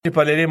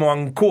Parleremo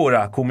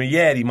ancora, come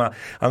ieri, ma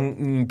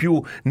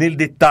più nel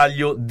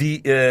dettaglio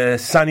di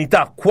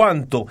sanità,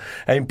 quanto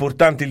è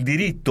importante il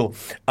diritto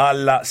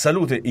alla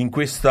salute in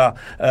questo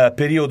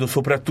periodo,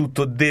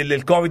 soprattutto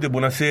del Covid.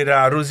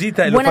 Buonasera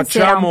Rosita, e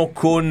Buonasera. Lo facciamo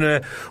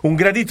con un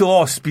gradito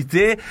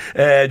ospite,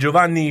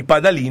 Giovanni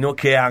Padalino,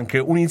 che è anche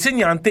un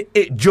insegnante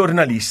e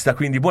giornalista.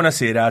 Quindi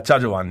buonasera, ciao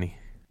Giovanni.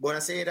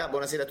 Buonasera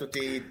a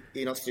tutti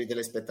i nostri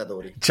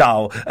telespettatori.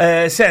 Ciao,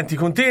 senti,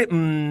 con te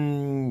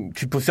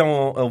ci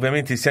possiamo,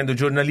 ovviamente essendo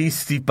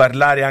giornalisti,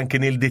 parlare anche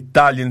nel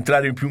dettaglio,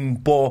 entrare più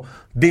un po'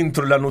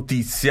 dentro la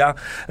notizia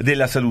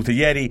della salute.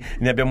 Ieri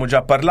ne abbiamo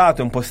già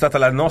parlato, è un po' stata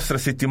la nostra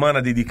settimana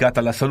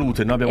dedicata alla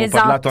salute, no? Abbiamo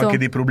parlato anche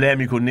dei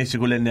problemi connessi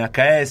con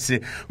l'NHS,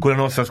 con la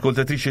nostra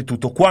ascoltatrice e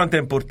tutto. Quanto è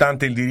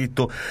importante il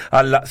diritto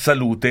alla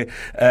salute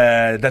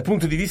dal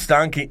punto di vista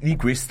anche di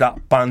questa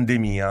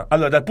pandemia.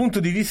 Allora, dal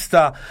punto di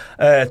vista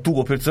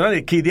tuo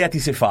personale, che idea ti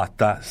sei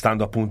fatta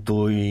stando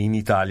appunto in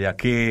Italia?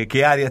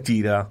 Che aria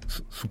tira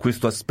su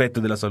questo aspetto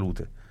della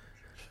salute?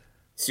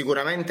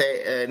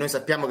 Sicuramente noi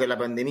sappiamo che la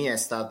pandemia è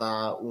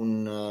stata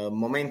un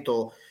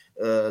momento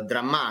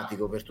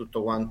drammatico per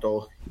tutto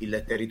quanto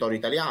il territorio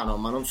italiano,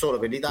 ma non solo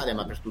per l'Italia,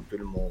 ma per tutto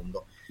il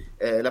mondo.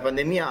 La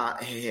pandemia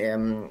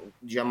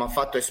ha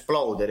fatto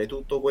esplodere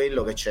tutto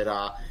quello che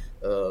c'era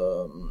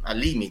al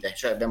limite,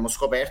 cioè abbiamo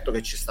scoperto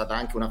che c'è stata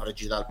anche una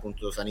fragilità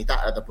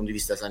dal punto di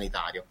vista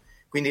sanitario.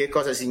 Quindi che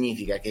cosa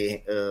significa?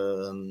 Che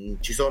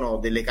ci sono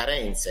delle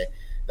carenze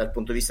dal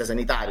punto di vista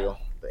sanitario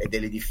e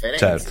delle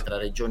differenze tra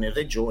regione e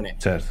regione,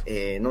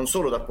 non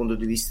solo dal punto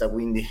di vista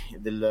quindi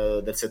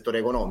del settore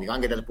economico,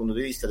 anche dal punto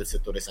di vista del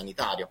settore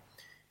sanitario.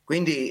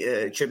 Quindi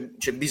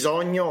c'è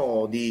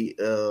bisogno di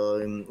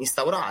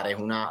instaurare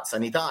una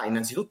sanità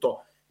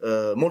innanzitutto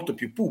molto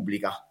più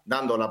pubblica,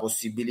 dando la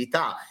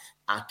possibilità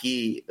a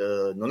chi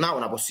non ha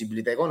una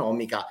possibilità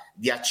economica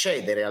di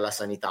accedere alla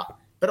sanità.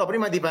 Però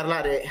prima di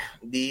parlare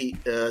di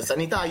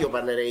sanità io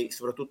parlerei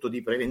soprattutto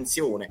di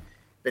prevenzione,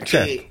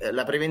 perché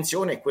la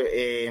prevenzione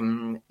è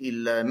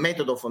il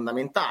metodo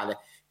fondamentale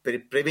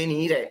per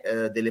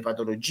prevenire delle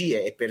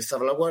patologie e per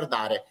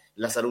salvaguardare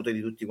la salute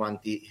di tutti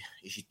quanti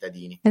i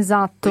cittadini.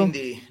 Esatto.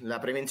 Quindi la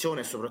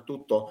prevenzione è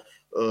soprattutto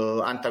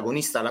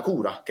antagonista alla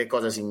cura. Che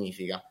cosa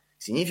significa?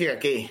 Significa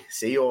che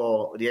se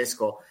io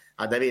riesco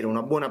ad avere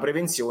una buona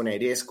prevenzione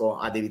riesco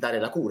ad evitare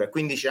la cura, e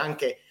quindi c'è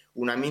anche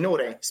una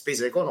minore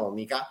spesa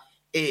economica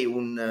e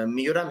un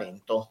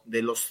miglioramento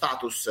dello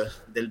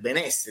status del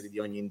benessere di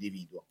ogni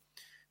individuo.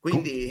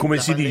 Quindi come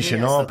si dice,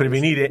 no?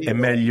 Prevenire è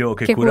meglio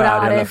che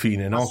curare alla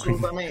fine, no?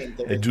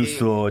 Assolutamente. È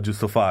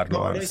giusto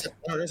farlo.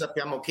 Noi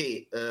sappiamo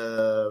che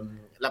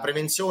la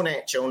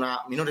prevenzione c'è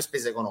una minore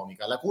spesa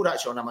economica, la cura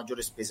c'è una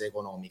maggiore spesa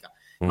economica,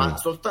 ma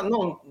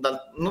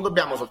non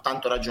dobbiamo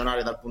soltanto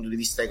ragionare dal punto di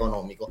vista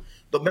economico,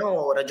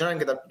 dobbiamo ragionare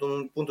anche da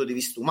un punto di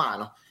vista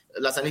umano.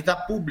 La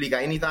sanità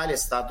pubblica in Italia è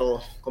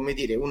stato, come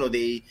dire, uno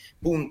dei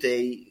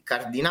punti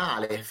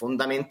cardinali,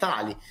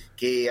 fondamentali,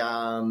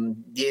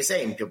 di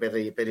esempio per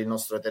il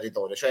nostro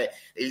territorio. Cioè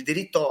il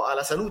diritto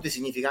alla salute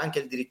significa anche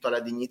il diritto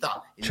alla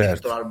dignità, il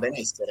diritto al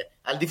benessere,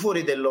 al di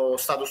fuori dello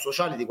status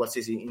sociale di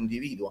qualsiasi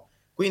individuo.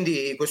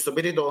 Quindi questo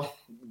periodo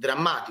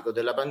drammatico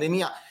della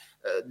pandemia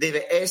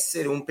deve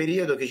essere un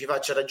periodo che ci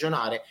faccia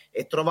ragionare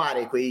e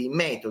trovare quei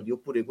metodi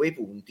oppure quei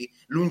punti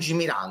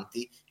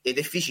lungimiranti ed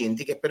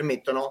efficienti che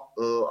permettono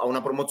a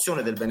una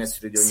promozione del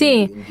benessere di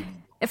ogni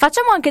individuo.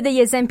 Facciamo anche degli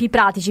esempi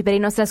pratici per i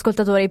nostri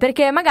ascoltatori,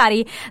 perché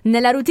magari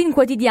nella routine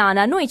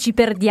quotidiana noi ci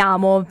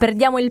perdiamo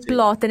il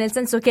plot, nel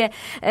senso che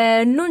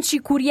non ci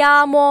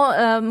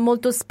curiamo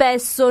molto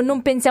spesso,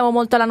 non pensiamo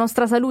molto alla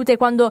nostra salute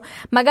quando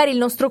magari il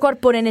nostro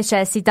corpo ne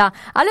necessita.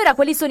 Allora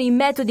quali sono i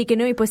metodi che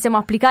noi possiamo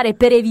applicare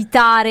per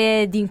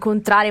evitare di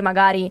incontrare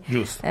magari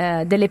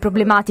delle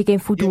problematiche in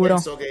futuro? Io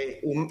penso che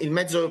il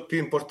mezzo più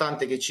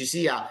importante che ci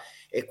sia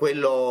è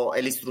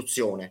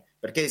l'istruzione,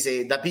 perché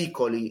se da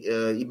piccoli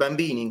i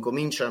bambini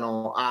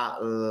incominciano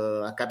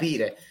a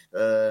capire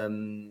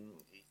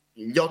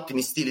gli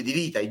ottimi stili di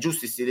vita, i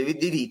giusti stili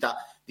di vita,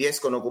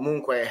 riescono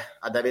comunque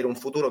ad avere un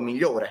futuro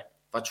migliore.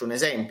 Faccio un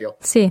esempio,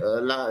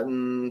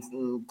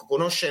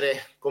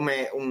 conoscere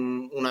come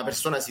una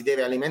persona si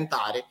deve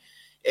alimentare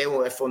è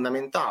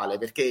fondamentale,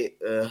 perché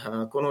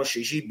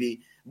conosce i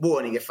cibi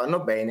buoni che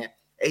fanno bene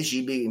e i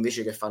cibi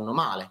invece che fanno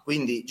male.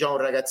 Quindi già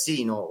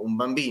un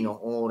bambino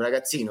o un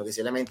ragazzino che si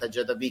alimenta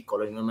già da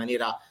piccolo in una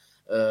maniera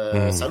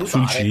salutare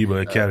sul cibo,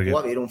 è chiaro può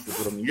avere un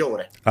futuro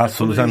migliore. Assolutamente.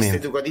 Dal punto di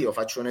vista educativo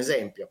faccio un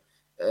esempio,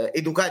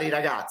 educare i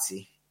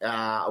ragazzi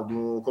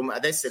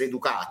ad essere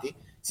educati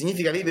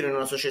significa vivere in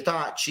una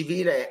società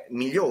civile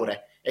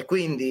migliore e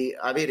quindi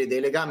avere dei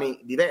legami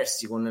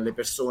diversi con le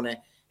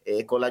persone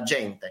e con la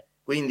gente.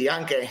 Quindi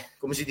anche,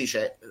 come si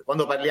dice,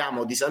 quando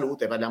parliamo di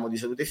salute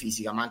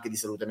fisica, ma anche di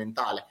salute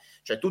mentale,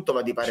 cioè tutto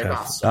va di pari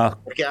passo,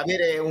 perché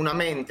avere una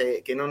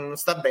mente che non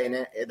sta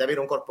bene ed avere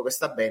un corpo che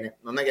sta bene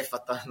non è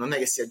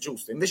che sia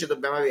giusto. Invece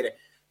dobbiamo avere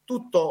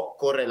tutto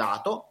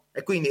correlato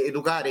e quindi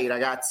educare i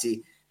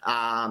ragazzi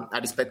a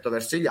rispetto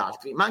verso gli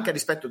altri, ma anche a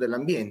rispetto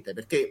dell'ambiente,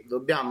 perché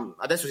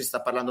adesso si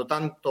sta parlando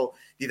tanto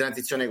di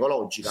transizione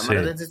ecologica, Sì. ma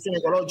la transizione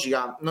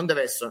ecologica non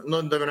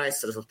devono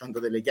essere soltanto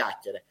delle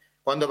chiacchiere.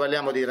 Quando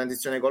parliamo di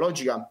transizione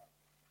ecologica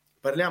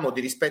parliamo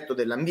di rispetto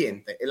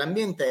dell'ambiente, e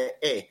l'ambiente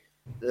è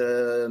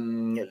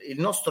il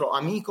nostro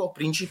amico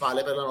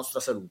principale per la nostra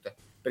salute,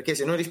 perché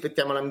se noi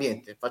rispettiamo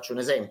l'ambiente, faccio un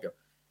esempio,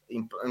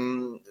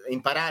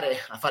 imparare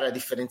a fare la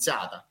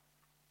differenziata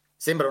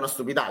sembra una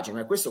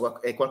stupidaggine, ma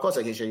questo è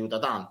qualcosa che ci aiuta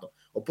tanto.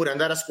 Oppure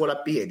andare a scuola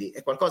a piedi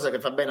è qualcosa che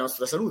fa bene alla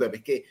nostra salute,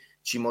 perché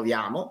ci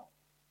muoviamo,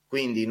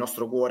 quindi il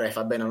nostro cuore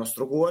fa bene al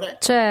nostro cuore,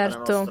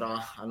 certo,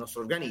 al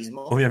nostro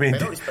organismo.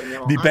 Ovviamente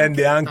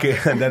dipende anche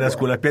andare a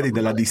scuola a piedi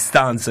dalla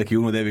distanza che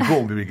uno deve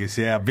compiere, perché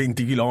se è a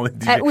 20 km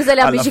usa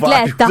la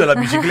bicicletta. Usa la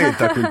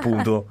bicicletta a quel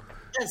punto,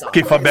 esatto,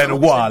 che fa bene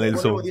uguale,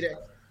 insomma.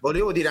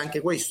 Volevo dire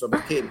anche questo,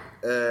 perché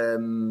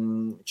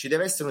ci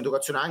deve essere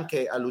un'educazione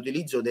anche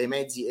all'utilizzo dei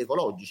mezzi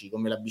ecologici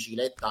come la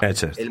bicicletta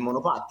certo. e il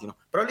monopattino,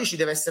 però lì ci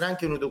deve essere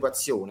anche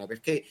un'educazione,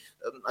 perché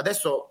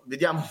adesso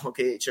vediamo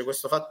che c'è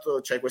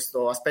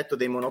questo aspetto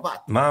dei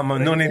monopattini.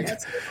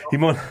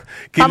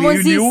 Che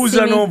li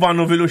usano,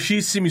 vanno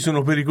velocissimi,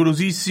 sono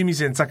pericolosissimi,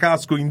 senza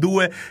casco, in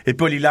due, e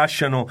poi li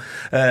lasciano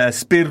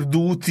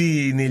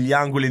sperduti negli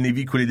angoli e nei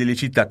vicoli delle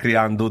città,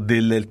 creando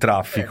del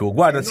traffico.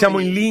 Guarda, siamo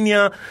in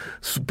linea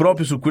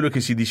proprio su quello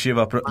che si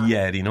diceva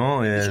ieri, no?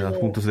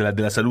 Appunto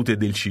della salute e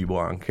del cibo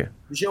anche.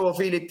 Dicevo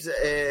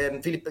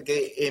Filippo,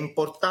 che è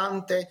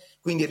importante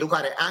quindi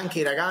educare anche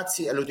i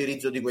ragazzi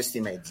all'utilizzo di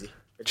questi mezzi.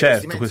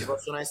 Certo, questi mezzi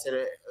possono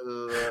essere...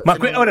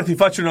 ora ti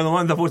faccio una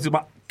domanda, forse,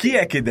 ma chi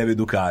è che deve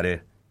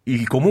educare?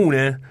 Il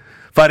comune?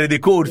 Fare dei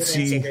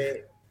corsi?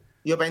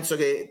 Io penso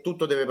che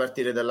tutto deve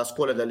partire dalla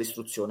scuola e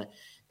dall'istruzione.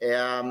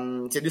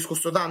 Si è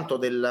discusso tanto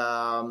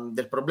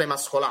del problema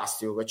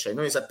scolastico che c'è.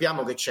 Noi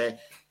sappiamo che c'è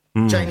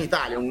già in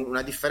Italia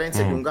una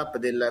differenza di un gap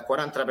del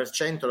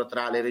 40%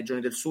 tra le regioni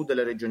del sud e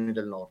le regioni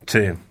del nord.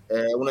 Sì.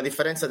 Una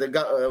differenza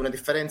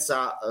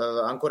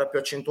ancora più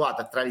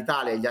accentuata tra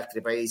l'Italia e gli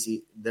altri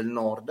paesi del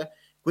nord.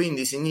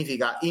 Quindi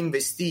significa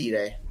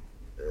investire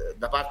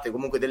da parte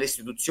comunque delle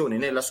istituzioni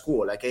nella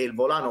scuola, che è il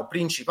volano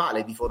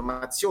principale di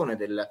formazione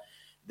del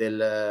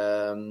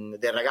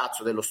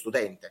ragazzo, dello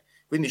studente.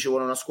 Quindi ci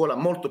vuole una scuola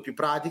molto più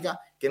pratica,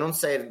 che non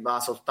serva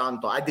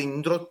soltanto ad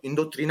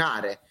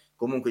indottrinare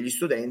comunque gli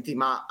studenti,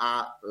 ma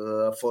a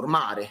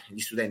formare gli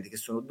studenti, che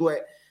sono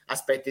due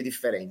aspetti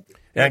differenti.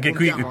 E anche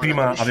qui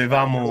prima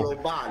avevamo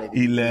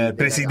il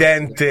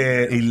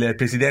presidente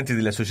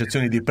delle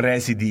associazioni dei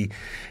presidi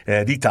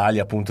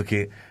d'Italia, appunto,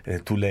 che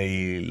tu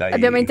l'hai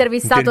abbiamo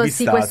intervistato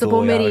sì, questo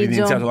pomeriggio. Ha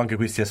iniziato anche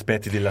questi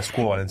aspetti della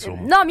scuola,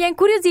 insomma. No, mi ha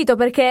incuriosito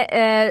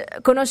perché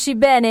conosci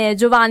bene,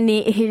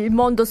 Giovanni, il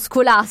mondo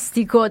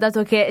scolastico,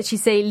 dato che ci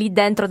sei lì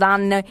dentro da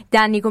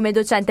anni come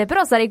docente,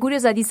 però sarei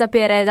curiosa di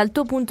sapere dal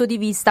tuo punto di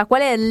vista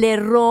qual è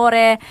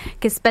l'errore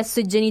che spesso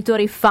i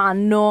genitori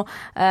fanno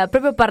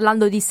proprio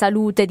parlando di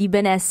salute, di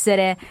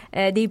benessere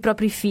dei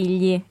propri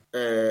figli.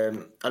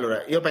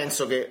 Allora, io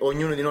penso che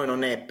ognuno di noi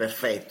non è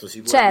perfetto,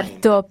 sicuramente.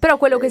 Certo, però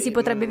quello che si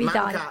potrebbe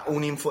evitare.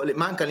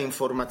 Manca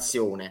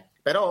l'informazione,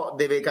 però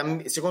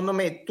secondo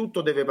me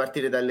tutto deve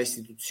partire dalle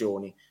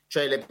istituzioni,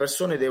 cioè le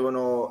persone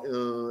devono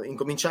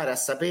incominciare a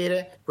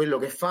sapere quello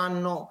che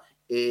fanno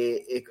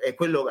e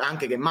quello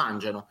anche che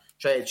mangiano,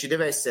 cioè ci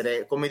deve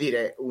essere, come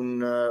dire,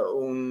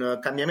 un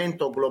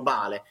cambiamento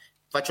globale.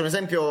 Faccio un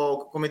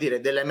esempio, come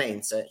dire, delle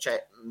mense,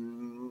 cioè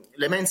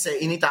le mense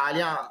in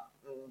Italia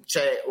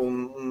c'è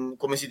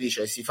come si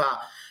dice, si fa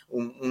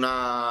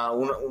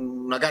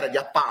una gara di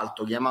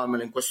appalto,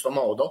 chiamiamolo in questo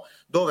modo,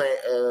 dove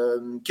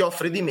chi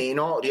offre di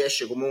meno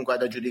riesce comunque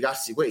ad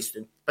aggiudicarsi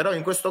questo. Però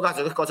in questo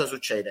caso che cosa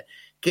succede?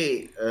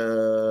 Che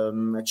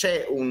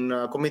c'è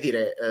come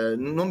dire,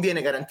 non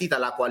viene garantita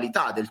la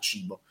qualità del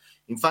cibo.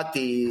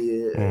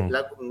 Infatti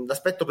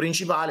l'aspetto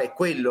principale è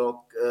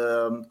quello,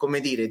 come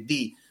dire,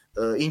 di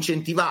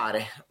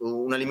incentivare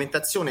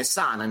un'alimentazione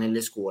sana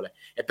nelle scuole,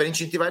 e per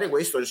incentivare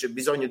questo c'è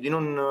bisogno di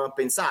non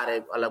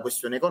pensare alla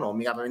questione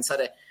economica, ma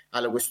pensare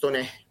alla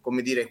questione,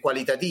 come dire,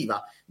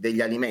 qualitativa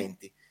degli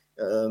alimenti.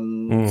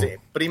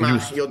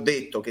 Prima io ho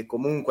detto che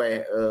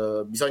comunque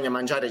bisogna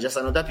mangiare già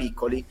sano da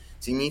piccoli,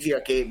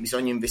 significa che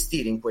bisogna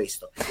investire in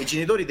questo. I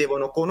genitori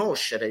devono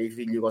conoscere i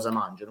figli cosa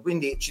mangiano,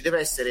 quindi ci deve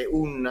essere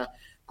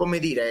come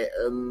dire,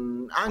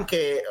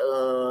 anche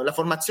la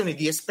formazione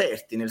di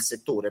esperti nel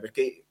settore,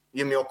 perché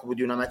io mi occupo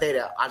di una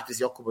materia, altri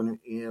si occupano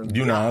di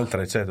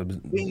un'altra, certo.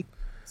 Quindi,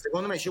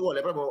 secondo me ci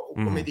vuole proprio,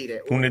 come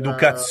dire,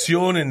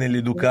 un'educazione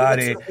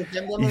nell'educare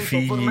i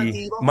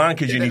figli, ma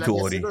anche i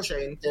genitori.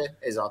 Docente,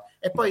 esatto.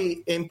 E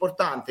poi è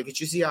importante che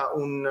ci sia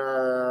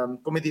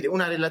come dire,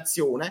 una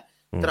relazione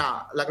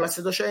tra la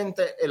classe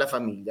docente e la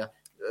famiglia.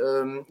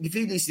 I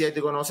figli si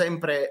educano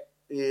sempre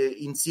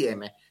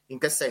insieme. In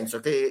che senso?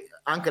 Che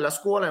anche la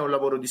scuola è un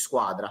lavoro di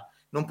squadra.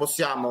 non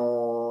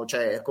possiamo,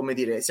 cioè, come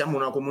dire, siamo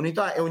una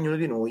comunità e ognuno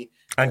di noi.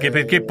 Anche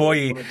perché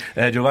poi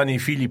Giovanni, i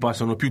figli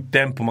passano più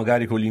tempo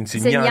magari con gli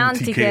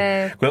insegnanti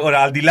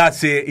ora, al di là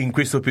se in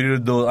questo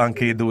periodo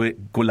anche dove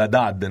con la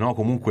DAD, no?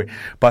 Comunque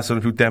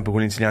passano più tempo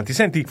con gli insegnanti.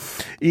 Senti,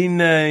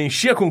 in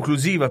scia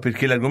conclusiva,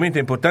 perché l'argomento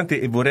è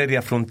importante e vorrei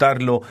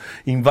riaffrontarlo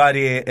in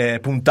varie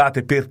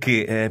puntate,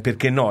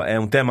 perché no, è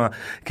un tema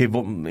che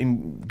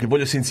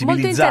voglio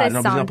sensibilizzare,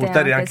 no? Bisogna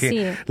portare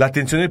anche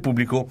l'attenzione del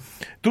pubblico.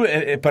 Tu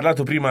hai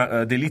parlato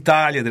prima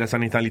dell'Italia, della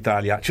sanità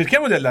all'Italia,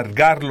 cerchiamo di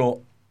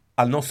allargarlo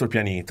al nostro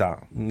pianeta.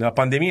 La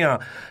pandemia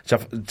ci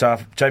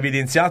ha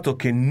evidenziato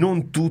che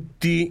non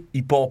tutti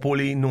i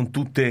popoli, non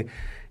tutti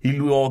i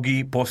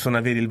luoghi possono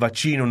avere il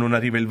vaccino, non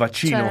arriva il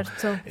vaccino.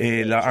 Certo.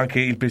 E anche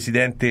il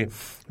presidente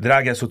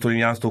Draghi ha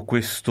sottolineato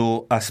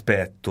questo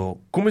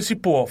aspetto. Come si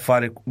può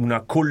fare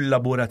una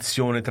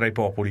collaborazione tra i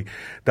popoli?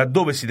 Da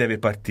dove si deve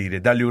partire?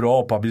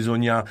 Dall'Europa?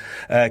 Bisogna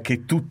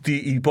che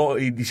tutti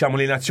diciamo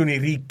le nazioni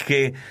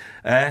ricche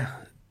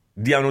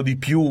diano di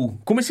più.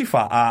 Come si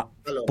fa a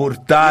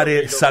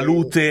portare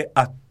salute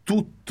a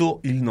tutto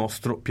il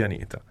nostro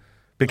pianeta?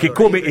 Perché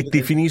come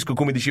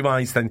diceva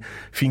Einstein,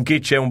 finché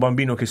c'è un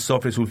bambino che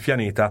soffre sul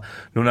pianeta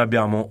non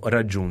abbiamo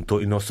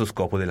raggiunto il nostro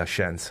scopo della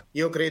scienza.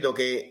 Io credo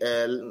che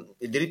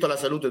il diritto alla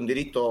salute è un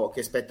diritto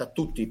che spetta a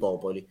tutti i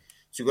popoli.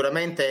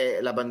 Sicuramente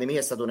la pandemia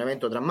è stato un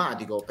evento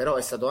drammatico, però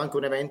è stato anche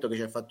un evento che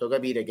ci ha fatto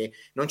capire che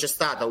non c'è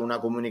stata una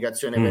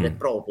comunicazione vera e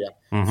propria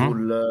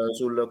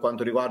sul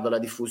quanto riguarda la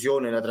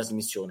diffusione e la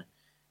trasmissione.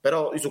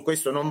 Però io su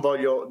questo non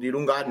voglio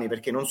dilungarmi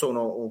perché non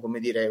sono, come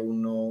dire,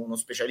 uno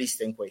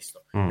specialista in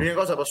questo. L'unica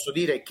cosa posso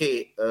dire è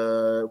che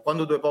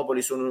quando i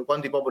popoli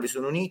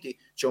sono uniti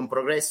c'è un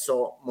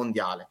progresso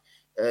mondiale.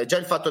 Già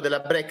il fatto della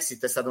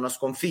Brexit è stata una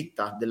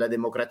sconfitta della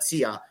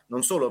democrazia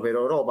non solo per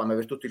Europa ma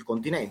per tutto il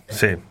continente,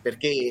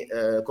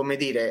 perché come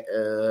dire,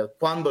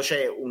 quando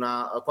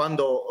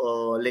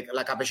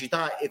la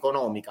capacità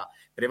economica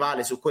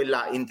prevale su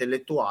quella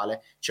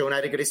intellettuale c'è una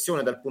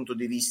regressione dal punto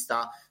di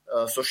vista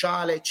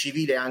sociale,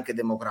 civile e anche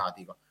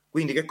democratico.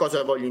 Quindi che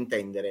cosa voglio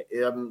intendere?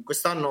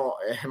 Quest'anno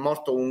è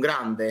morto un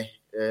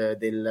grande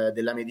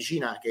della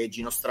medicina, che è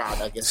Gino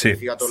Strada, che ha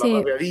sacrificato la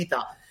propria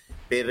vita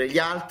per gli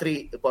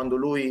altri, quando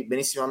lui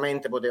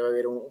benissimamente poteva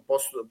avere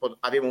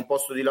aveva un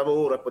posto di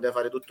lavoro e poteva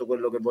fare tutto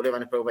quello che voleva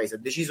nel proprio paese. Ha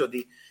deciso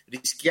di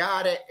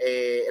rischiare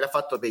e l'ha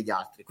fatto per gli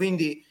altri.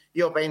 Quindi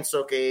io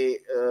penso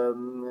che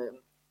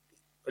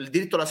il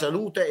diritto alla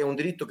salute è un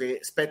diritto che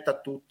spetta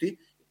a tutti.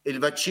 Il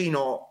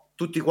vaccino,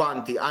 tutti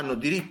quanti hanno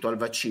diritto al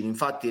vaccino.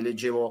 Infatti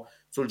leggevo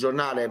sul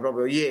giornale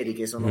proprio ieri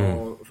che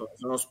sono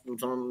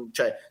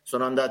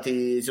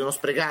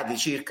sprecati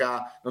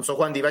circa non so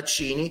quanti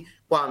vaccini,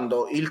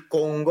 quando il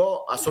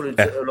Congo ha solo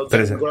lo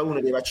 0,1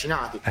 dei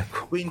vaccinati.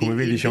 Ecco, quindi come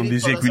vedi c'è un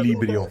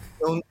disequilibrio.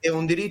 È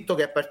un diritto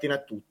che appartiene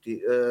a tutti,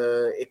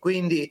 e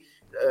quindi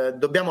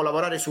dobbiamo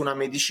lavorare su una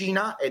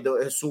medicina e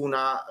su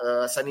una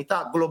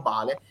sanità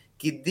globale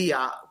che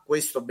dia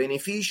questo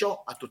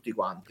beneficio a tutti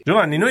quanti.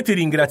 Giovanni, noi ti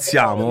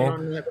ringraziamo.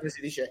 Come si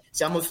dice,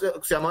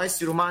 siamo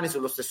esseri umani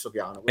sullo stesso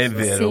piano. È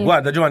vero.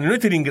 Guarda Giovanni, noi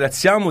ti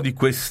ringraziamo di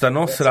questa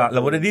nostra,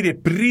 vorrei dire,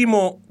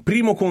 primo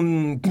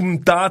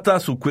puntata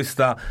su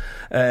questa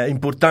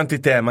importante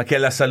tema che è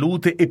la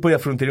salute, e poi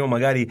affronteremo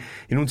magari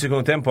in un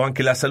secondo tempo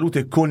anche la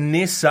salute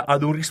connessa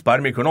ad un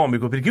risparmio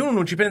economico, perché uno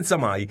non ci pensa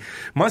mai,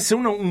 ma se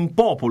un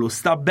popolo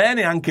sta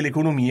bene anche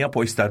l'economia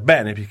può star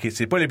bene, perché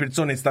se poi le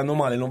persone stanno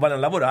male e non vanno a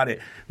lavorare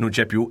non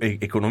c'è più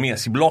economia,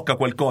 si blocca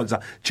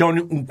qualcosa, c'è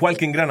un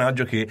qualche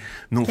ingranaggio che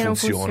non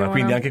funziona.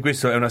 Quindi anche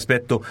questo è un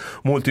aspetto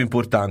molto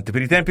importante.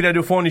 Per i tempi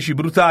radiofonici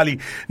brutali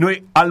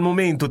noi al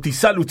momento ti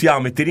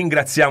salutiamo e ti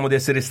ringraziamo di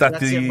essere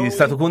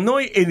stato con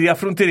noi, e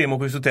riaffronteremo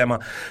questo tema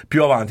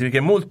più avanti perché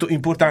è molto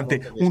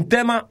importante, un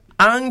tema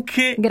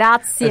anche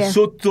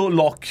sotto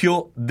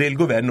l'occhio del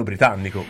governo britannico.